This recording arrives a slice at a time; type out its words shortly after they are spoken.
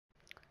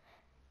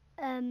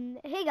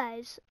Hey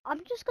guys,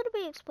 I'm just gonna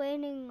be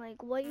explaining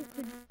like what you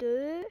could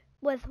do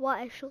with what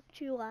I showed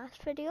you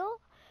last video.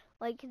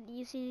 Like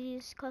you see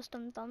these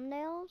custom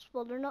thumbnails.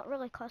 Well, they're not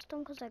really custom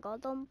because I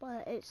got them,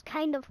 but it's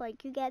kind of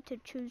like you get to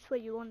choose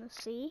what you want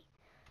to see.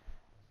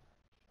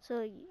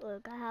 So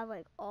look, I have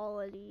like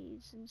all of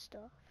these and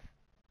stuff.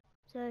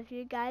 So if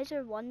you guys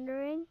are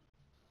wondering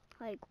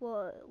like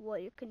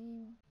what you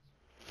can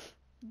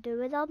do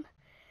with them,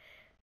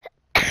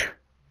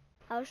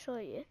 I'll show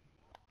you.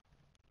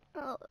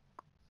 Oh,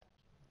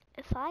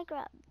 if I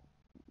grab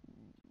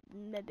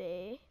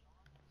maybe,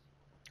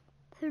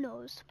 who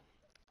knows?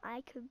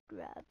 I could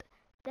grab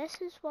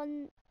this is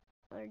one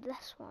or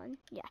this one.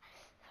 Yeah,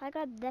 if I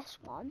grab this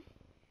one,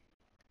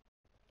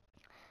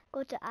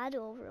 go to add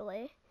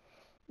overlay,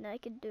 and I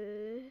could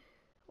do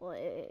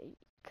like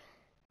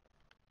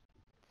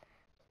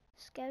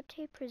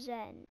Scouty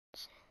present.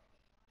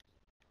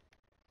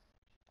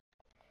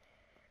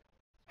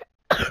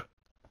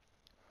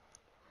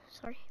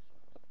 Sorry.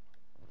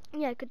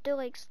 Yeah, I could do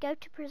like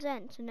Scouty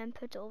present and then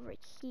put it over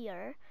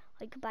here,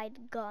 like by the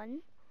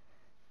gun.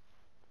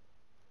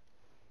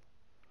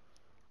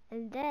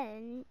 And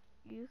then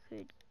you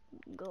could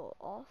go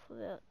off of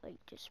it,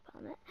 like just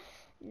spam it.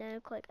 And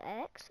then click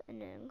X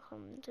and then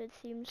come to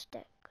theme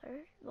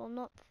sticker. Well,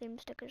 not theme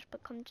stickers,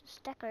 but come to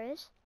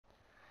stickers.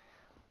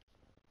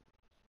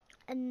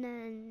 And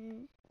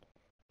then,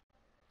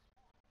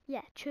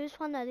 yeah, choose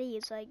one of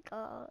these, like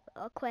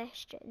a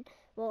question,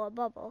 well, a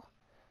bubble.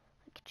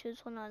 Like,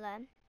 choose one of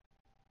them.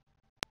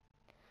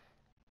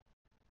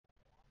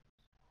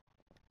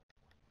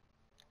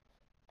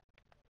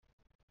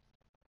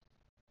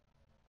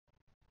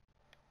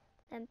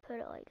 Then put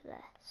it like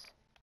this.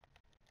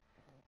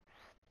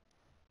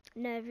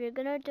 Now, if you're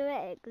gonna do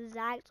it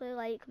exactly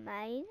like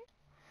mine,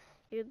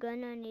 you're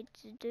gonna need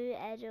to do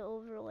edit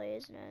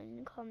overlays and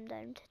then come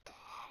down to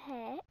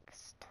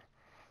text.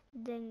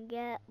 Then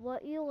get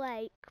what you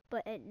like,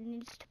 but it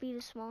needs to be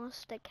the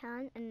smallest it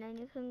can, and then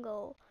you can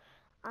go,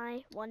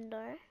 I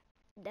wonder,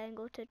 then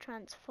go to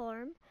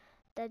transform,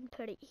 then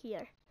put it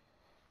here.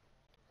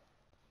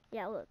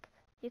 Yeah, look,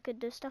 you could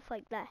do stuff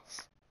like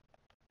this.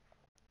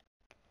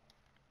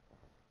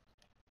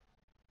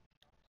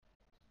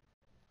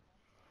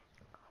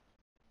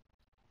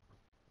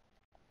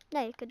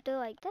 Now you could do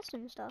like this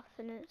and stuff,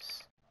 and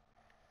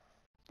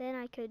then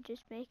I could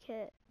just make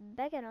it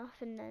big enough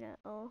and then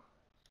it'll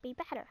be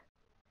better.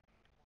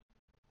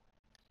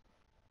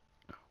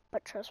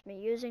 But trust me,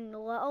 using the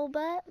little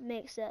bit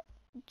makes it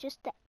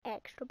just the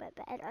extra bit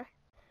better.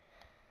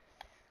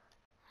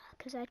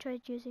 Because I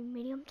tried using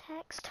medium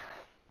text,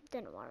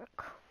 didn't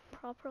work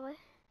properly.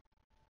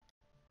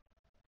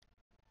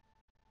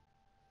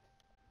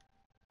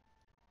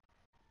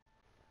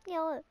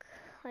 Yeah, look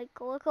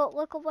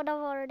at what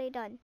I've already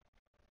done.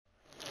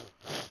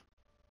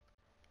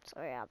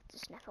 Sorry, I have the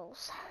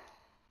sniffles.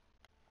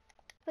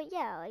 But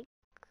yeah, like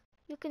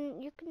you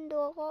can do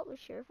a lot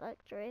with your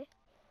factory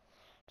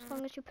as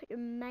long as you put your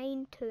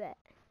mind to it.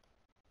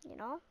 You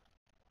know,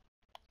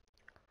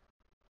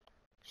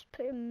 just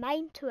put your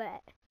mind to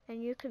it,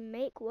 and you can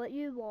make what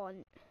you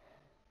want.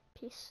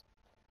 Peace.